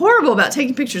husband's horrible about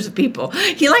taking pictures of people.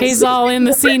 He's all in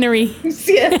the scenery.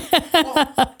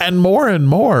 And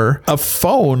more, a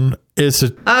phone is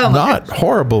not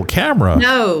horrible camera.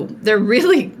 No, they're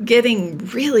really getting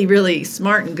really, really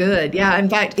smart and good. Yeah, in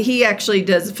fact, he actually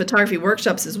does photography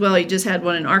workshops as well. He just had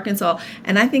one in Arkansas.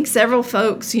 And I think several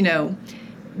folks,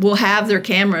 will have their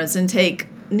cameras and take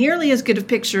nearly as good of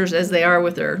pictures as they are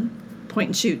with their point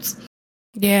and shoots.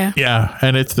 Yeah. Yeah,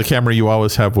 and it's the camera you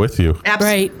always have with you.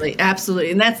 Absolutely, right.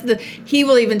 Absolutely. And he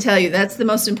will even tell you, that's the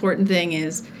most important thing,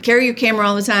 is carry your camera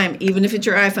all the time. Even if it's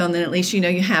your iPhone, then at least you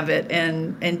have it.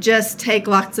 And just take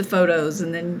lots of photos,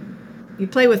 and then you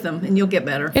play with them and you'll get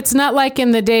better. It's not like in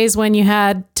the days when you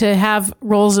had to have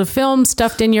rolls of film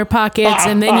stuffed in your pockets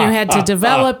and then you had to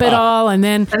develop it all. And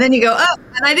then you go, oh,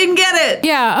 and I didn't get it.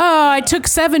 Yeah. Oh, I took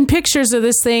 7 pictures of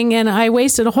this thing and I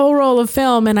wasted a whole roll of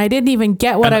film and I didn't even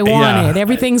get what I wanted. Yeah.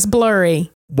 Everything's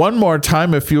blurry. One more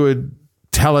time, if you would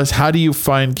tell us, how do you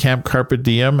find Camp Carpe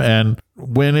Diem and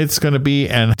when it's going to be,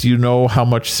 and do you know how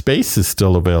much space is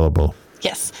still available?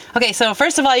 Yes. Okay, so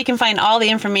first of all, you can find all the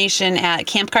information at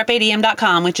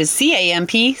campcarpediem.com, which is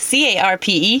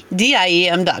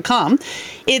campcarpediem.com.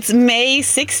 It's May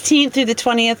 16th through the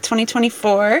 20th,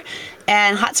 2024.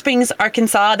 And Hot Springs,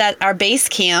 Arkansas, that our base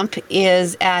camp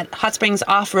is at Hot Springs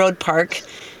Off-Road Park.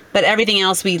 But everything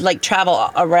else, we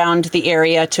travel around the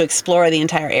area to explore the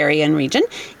entire area and region.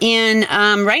 And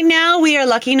right now, we are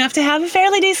lucky enough to have a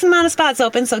fairly decent amount of spots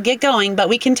open, so get going. But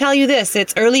we can tell you this,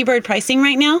 it's early bird pricing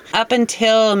right now, up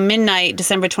until midnight,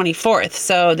 December 24th.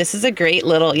 So this is a great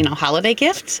little, holiday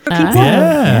gift for people.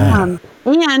 Yeah.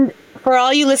 And for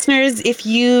all you listeners, if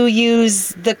you use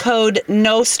the code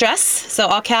NOSTRESS, so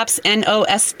all caps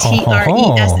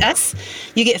NOSTRESS,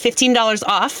 you get $15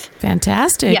 off.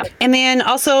 Fantastic. Yeah. And then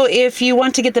also, if you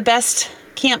want to get the best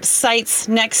campsites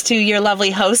next to your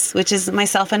lovely hosts, which is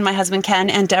myself and my husband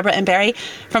Ken and Deborah and Barry,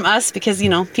 from us, because,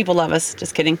 people love us.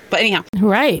 Just kidding. But anyhow.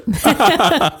 Right.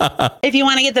 If you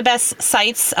want to get the best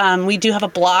sites, we do have a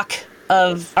block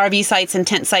of RV sites and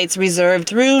tent sites reserved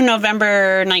through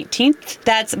November 19th.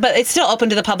 But it's still open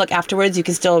to the public afterwards. You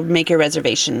can still make your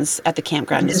reservations at the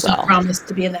campground as well. I promise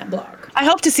to be in that block. I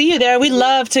hope to see you there. We'd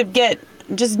love to get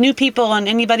just new people and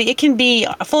anybody. It can be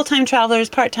full-time travelers,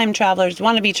 part-time travelers,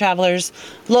 wannabe travelers,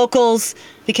 locals,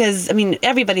 because,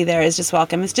 everybody there is just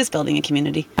welcome. It's just building a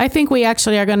community. I think we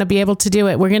actually are going to be able to do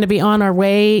it. We're going to be on our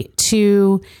way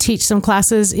to teach some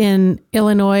classes in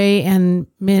Illinois and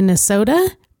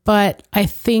Minnesota. But I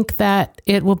think that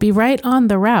it will be right on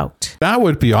the route. That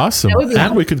would be awesome.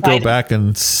 And we could go back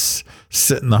and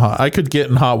sit in the hot. I could get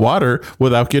in hot water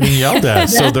without getting yelled at.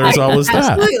 So there's always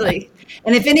that. Absolutely.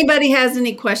 And if anybody has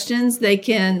any questions, they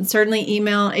can certainly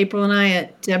email April and I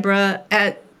at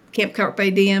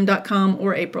Deborah@campcarpediem.com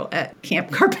or April at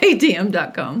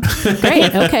campcarpediem.com.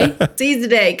 Great. Okay. Seize the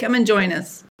day. Come and join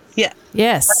us. Yeah.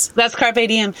 Yes. That's Carpe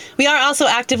Diem. We are also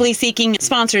actively seeking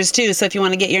sponsors too. So if you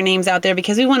want to get your names out there,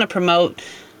 because we want to promote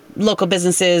local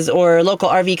businesses or local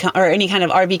RV or any kind of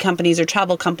RV companies or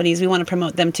travel companies, we want to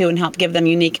promote them too and help give them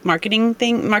unique marketing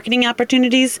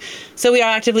opportunities. So we are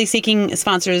actively seeking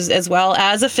sponsors as well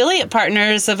as affiliate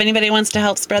partners. So if anybody wants to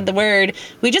help spread the word,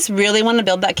 we just really want to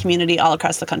build that community all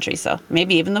across the country. So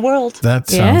maybe even the world. That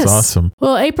sounds awesome.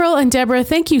 Well, April and Deborah,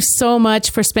 thank you so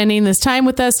much for spending this time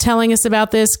with us, telling us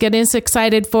about this, getting us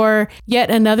excited for yet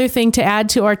another thing to add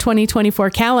to our 2024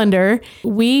 calendar.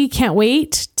 We can't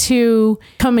wait to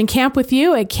come and camp with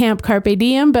you at Camp Carpe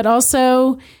Diem, but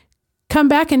also come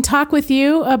back and talk with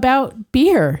you about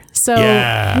beer.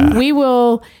 So we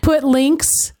will put links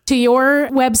to your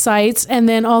websites, and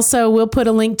then also we'll put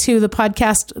a link to the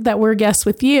podcast that we're guests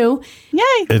with you.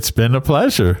 Yay. It's been a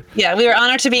pleasure. Yeah, we were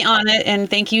honored to be on it, and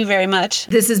thank you very much.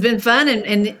 This has been fun,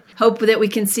 and hope that we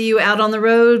can see you out on the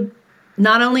road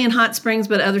not only in hot springs,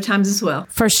 but other times as well.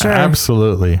 For sure.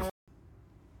 Absolutely.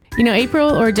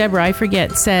 April or Deborah, I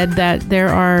forget, said that there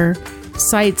are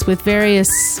sites with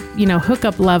various,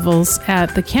 hookup levels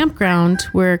at the campground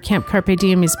where Camp Carpe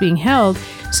Diem is being held.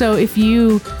 So if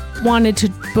you wanted to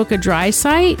book a dry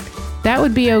site, that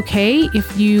would be okay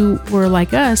if you were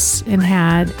like us and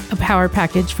had a power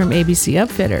package from ABC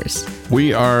Upfitters.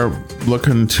 We are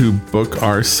looking to book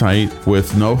our site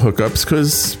with no hookups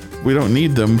because we don't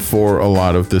need them for a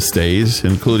lot of the stays,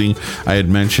 including, I had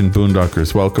mentioned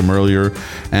Boondockers Welcome earlier,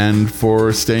 and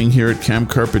for staying here at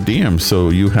Camp Carpe Diem. So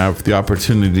you have the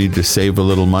opportunity to save a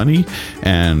little money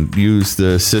and use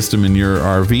the system in your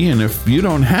RV. And if you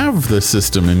don't have the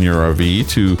system in your RV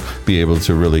to be able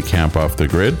to really camp off the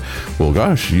grid, well,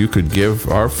 gosh, you could give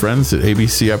our friends at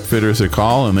ABC Upfitters a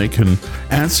call and they can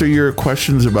answer your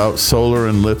questions about solar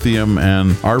and lithium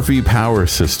and RV power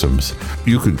systems.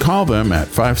 You could call them at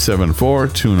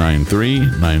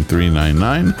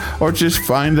 574-293-9399 or just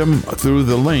find them through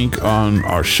the link on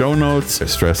our show notes at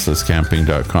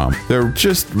stresslesscamping.com. They're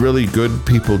just really good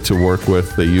people to work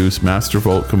with. They use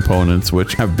Mastervolt components,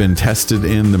 which have been tested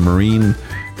in the marine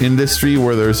industry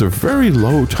where there's a very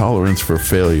low tolerance for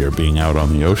failure being out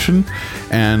on the ocean.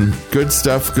 And good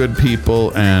stuff, good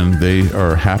people, and they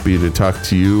are happy to talk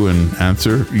to you and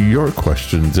answer your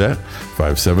questions at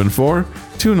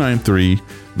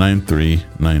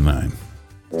 574-293-9399.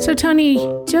 So, Tony,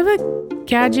 do you have a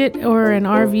gadget or an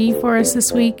RV for us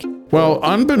this week? Well,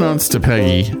 unbeknownst to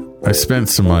Peggy, I spent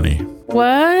some money.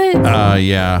 What?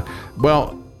 Yeah.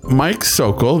 Well, Mike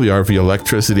Sokol, the RV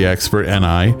electricity expert, and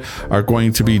I are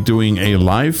going to be doing a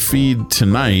live feed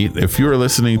tonight. If you're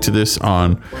listening to this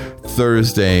on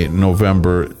Thursday,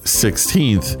 November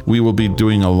 16th, we will be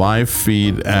doing a live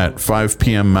feed at 5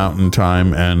 p.m. Mountain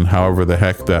Time, and however the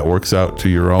heck that works out to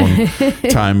your own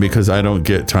time, because I don't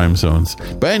get time zones.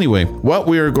 But anyway, what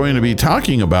we are going to be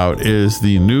talking about is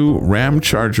the new Ram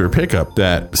Charger pickup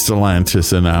that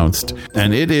Stellantis announced.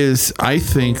 And it is, I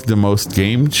think, the most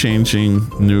game-changing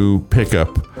new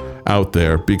pickup out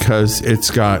there because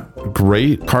it's got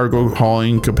great cargo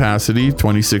hauling capacity,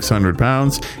 2,600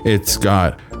 pounds. It's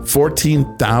got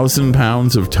 14,000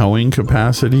 pounds of towing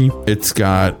capacity. It's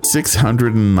got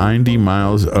 690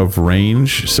 miles of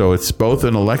range. So it's both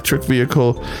an electric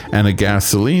vehicle and a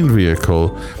gasoline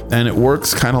vehicle. And it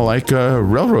works kind of like a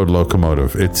railroad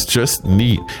locomotive. It's just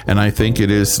neat. And I think it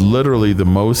is literally the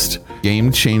most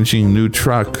game-changing new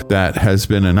truck that has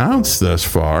been announced thus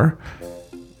far.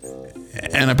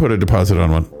 And I put a deposit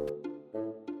on one.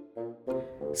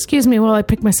 Excuse me while I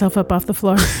pick myself up off the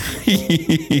floor.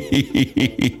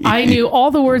 I knew all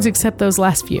the words except those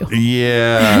last few.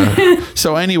 Yeah.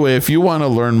 So anyway, if you want to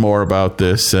learn more about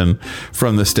this and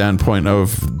from the standpoint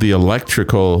of the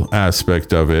electrical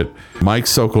aspect of it, Mike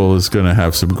Sokol is going to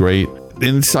have some great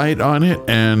insight on it.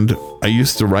 And I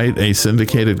used to write a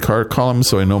syndicated car column,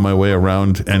 so I know my way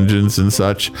around engines and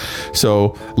such.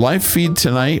 So live feed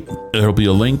tonight. There'll be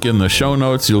a link in the show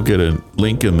notes. You'll get a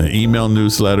link in the email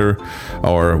newsletter,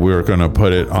 or we're going to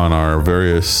put it on our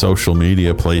various social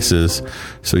media places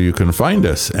so you can find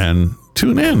us and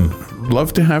tune in.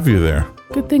 Love to have you there.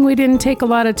 Good thing we didn't take a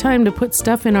lot of time to put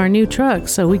stuff in our new truck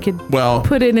so we could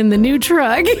put it in the new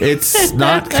truck. It's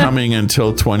not coming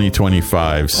until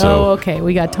 2025. So okay.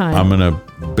 We got time. I'm going to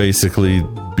basically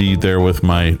be there with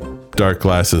my dark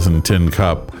glasses and tin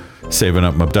cup, saving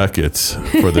up my ducats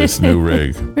for this new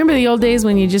rig. Remember the old days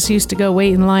when you just used to go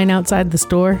wait in line outside the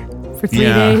store for 3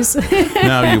 days?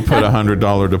 Now you put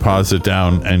 $100 deposit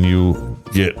down and you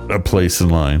get a place in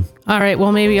line. All right.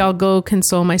 Well, maybe I'll go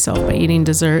console myself by eating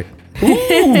dessert.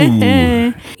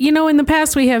 In the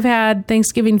past we have had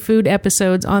Thanksgiving food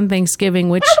episodes on Thanksgiving,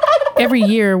 which every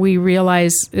year we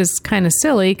realize is kind of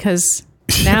silly because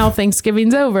now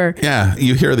Thanksgiving's over. Yeah,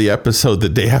 you hear the episode the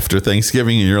day after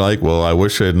Thanksgiving and you're like, well, I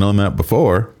wish I had known that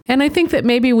before. And I think that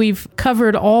maybe we've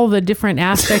covered all the different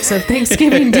aspects of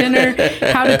Thanksgiving dinner,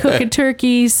 how to cook a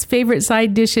turkey, favorite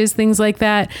side dishes, things like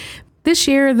that.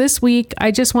 This week,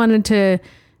 I just wanted to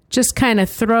just kind of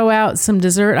throw out some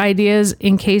dessert ideas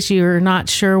in case you're not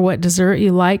sure what dessert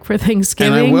you like for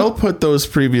Thanksgiving. And I will put those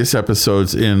previous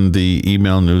episodes in the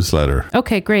email newsletter.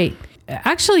 Okay, great.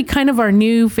 Actually, kind of our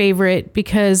new favorite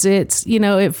because it's,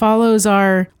 it follows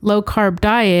our low carb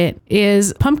diet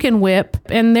is pumpkin whip.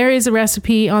 And there is a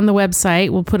recipe on the website.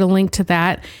 We'll put a link to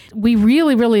that. We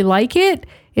really, really like it.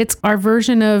 It's our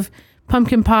version of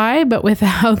pumpkin pie, but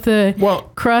without the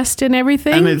crust and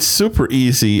everything. And it's super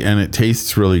easy and it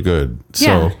tastes really good.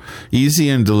 So easy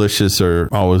and delicious are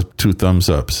always 2 thumbs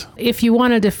ups. If you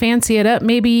wanted to fancy it up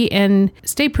maybe and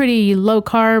stay pretty low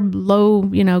carb, low,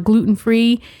 gluten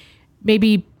free,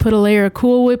 maybe put a layer of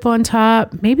Cool Whip on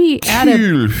top, maybe add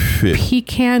a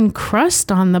pecan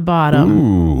crust on the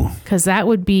bottom, because that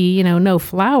would be, no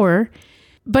flour.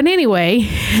 But anyway,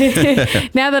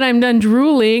 now that I'm done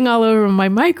drooling all over my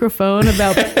microphone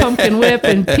about pumpkin whip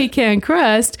and pecan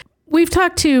crust, we've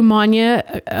talked to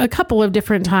Manya a couple of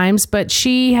different times, but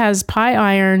she has pie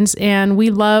irons, and we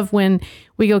love when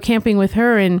we go camping with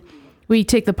her and we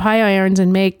take the pie irons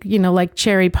and make, like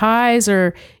cherry pies,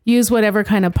 or use whatever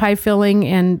kind of pie filling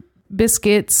and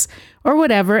biscuits or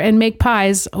whatever, and make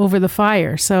pies over the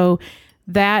fire. So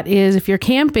that is, if you're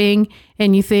camping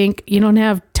and you think you don't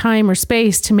have time or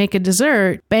space to make a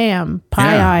dessert, bam,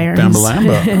 pie irons.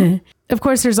 Bambalamba. Of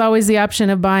course, there's always the option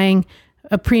of buying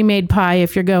a pre-made pie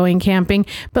if you're going camping.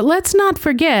 But let's not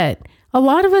forget, a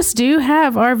lot of us do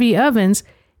have RV ovens,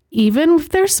 even if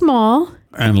they're small.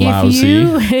 And lousy.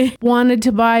 If you wanted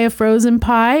to buy a frozen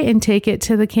pie and take it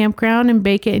to the campground and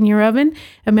bake it in your oven,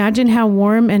 imagine how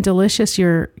warm and delicious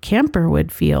your camper would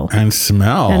feel. And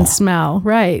smell,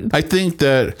 right. I think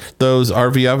that those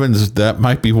RV ovens, that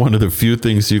might be one of the few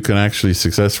things you can actually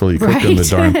successfully cook in the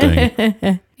darn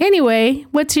thing. Anyway,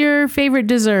 what's your favorite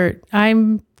dessert?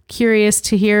 I'm curious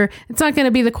to hear. It's not going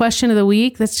to be the question of the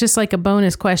week. That's just like a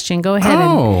bonus question. Go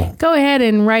ahead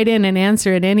and write in and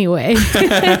answer it anyway.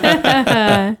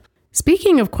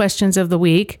 Speaking of questions of the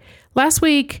week, last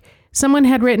week someone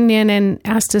had written in and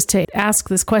asked us to ask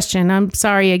this question. I'm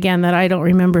sorry again that I don't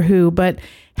remember who, but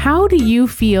how do you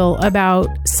feel about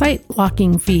site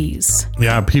locking fees?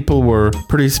 Yeah, people were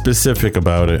pretty specific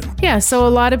about it. Yeah, so a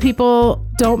lot of people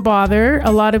don't bother.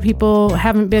 A lot of people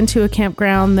haven't been to a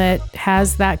campground that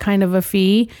has that kind of a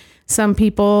fee. Some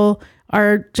people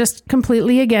are just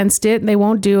completely against it. They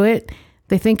won't do it.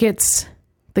 They think it's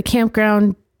the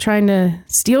campground trying to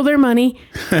steal their money.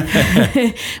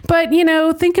 But,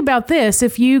 think about this.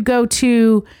 If you go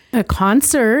to a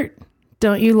concert,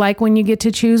 don't you like when you get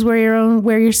to choose where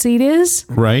your seat is?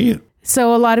 Right.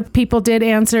 So a lot of people did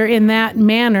answer in that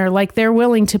manner, like they're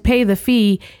willing to pay the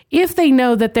fee if they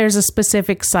know that there's a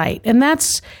specific site. And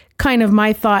that's kind of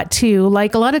my thought too.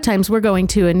 Like a lot of times we're going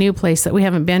to a new place that we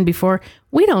haven't been before.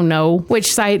 We don't know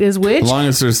which site is which. As long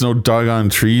as there's no doggone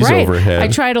trees overhead. I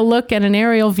try to look at an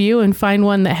aerial view and find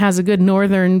one that has a good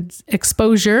northern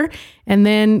exposure and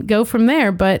then go from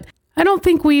there. But I don't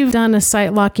think we've done a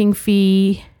site locking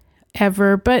fee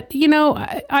ever. But,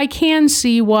 I can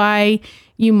see why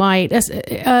you might.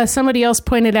 Somebody else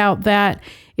pointed out that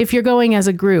if you're going as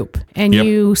a group and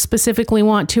you specifically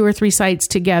want 2 or 3 sites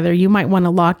together, you might want to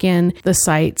lock in the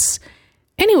sites.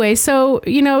 Anyway, so,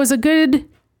 it was a good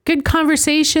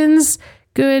conversations,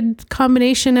 good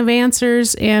combination of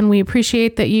answers. And we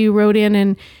appreciate that you wrote in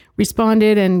and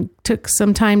responded and took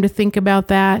some time to think about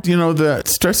that. The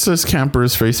Stressless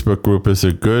Campers Facebook group is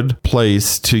a good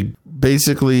place to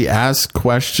basically ask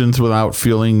questions without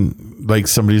feeling like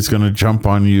somebody's going to jump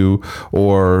on you,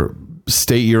 or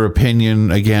state your opinion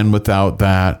again without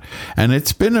that. And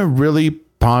it's been a really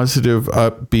positive,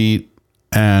 upbeat,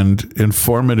 and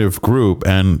informative group,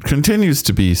 and continues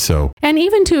to be so. And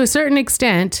even to a certain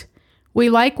extent, we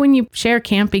like when you share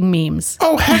camping memes.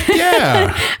 Oh, heck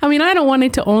yeah. I mean, I don't want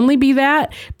it to only be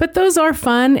that, but those are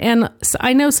fun. And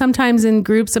I know sometimes in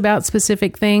groups about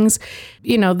specific things,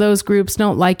 those groups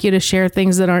don't like you to share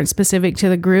things that aren't specific to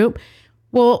the group.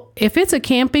 Well, if it's a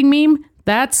camping meme,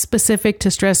 that's specific to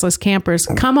Stressless Campers.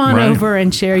 Come on over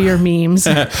and share your memes.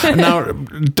 Now,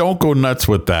 don't go nuts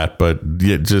with that, but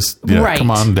come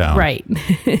on down. Right.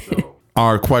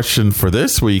 Our question for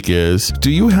this week is,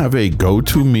 do you have a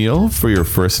go-to meal for your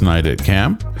first night at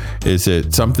camp? Is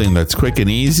it something that's quick and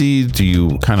easy? Do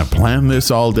you kind of plan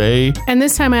this all day? And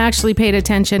this time I actually paid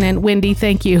attention. And Wendy,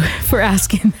 thank you for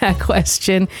asking that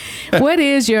question. What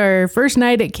is your first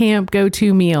night at camp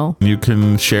go-to meal? You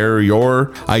can share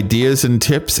your ideas and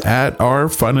tips at our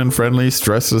Fun and Friendly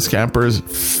Stressless Campers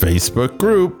Facebook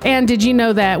group. And did you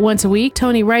know that once a week,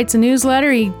 Tony writes a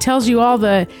newsletter? He tells you all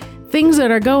the things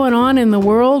that are going on in the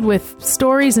world with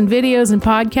stories and videos and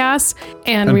podcasts,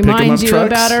 and reminds you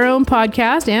about our own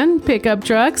podcast and pickup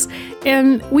trucks.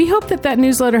 And we hope that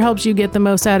newsletter helps you get the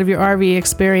most out of your RV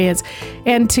experience.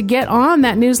 And to get on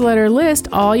that newsletter list,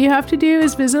 all you have to do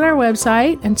is visit our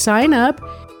website and sign up.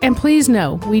 And please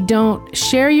know, we don't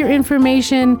share your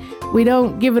information. We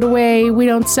don't give it away. We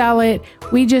don't sell it.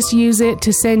 We just use it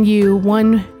to send you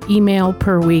one email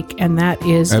per week. And that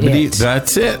is it.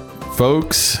 That's it,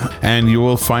 folks. And you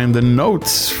will find the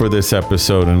notes for this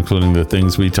episode, including the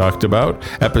things we talked about,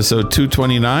 episode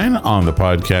 229 on the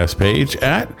podcast page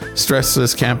at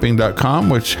stresslesscamping.com,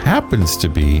 which happens to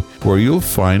be where you'll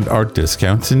find our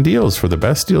discounts and deals for the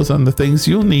best deals on the things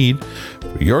you'll need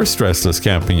for your stressless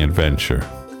camping adventure.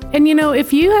 And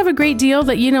if you have a great deal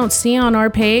that you don't see on our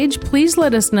page, please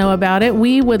let us know about it.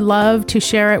 We would love to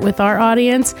share it with our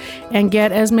audience and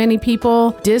get as many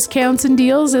people discounts and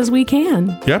deals as we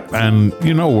can. Yep. And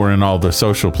we're in all the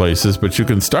social places, but you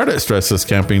can start at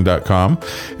stresslesscamping.com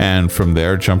and from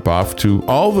there jump off to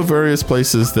all the various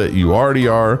places that you already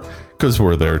are, because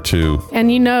we're there too.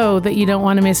 And you know that you don't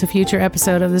want to miss a future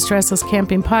episode of the Stressless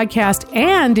Camping Podcast.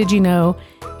 And did you know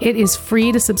it is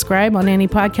free to subscribe on any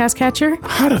podcast catcher?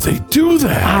 How do they do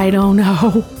that? I don't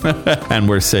know. And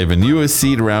we're saving you a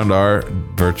seat around our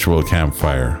virtual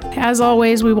campfire. As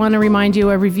always, we want to remind you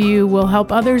a review will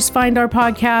help others find our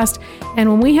podcast.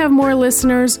 And when we have more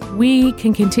listeners, we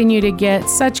can continue to get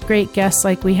such great guests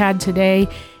like we had today.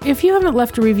 If you haven't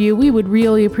left a review, we would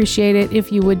really appreciate it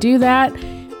if you would do that.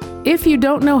 If you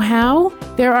don't know how,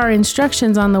 there are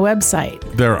instructions on the website.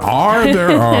 There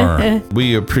are.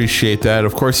 We appreciate that.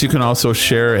 Of course, you can also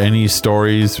share any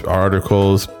stories,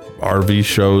 articles, RV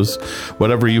shows,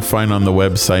 whatever you find on the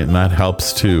website, and that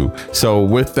helps too. So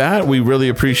with that, we really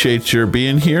appreciate your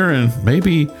being here, and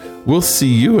maybe we'll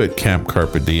see you at Camp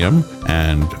Carpe Diem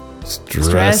and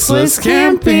Stressless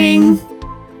Camping.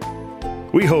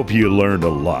 We hope you learned a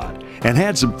lot and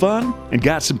had some fun and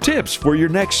got some tips for your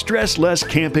next stress-less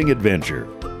camping adventure.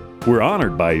 We're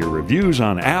honored by your reviews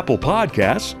on Apple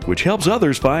Podcasts, which helps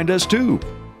others find us too.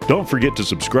 Don't forget to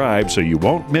subscribe so you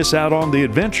won't miss out on the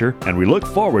adventure, and we look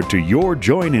forward to your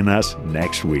joining us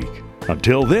next week.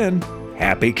 Until then,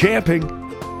 happy camping!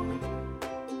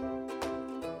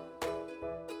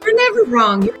 You're never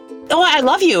wrong. Oh, I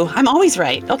love you. I'm always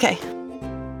right. Okay.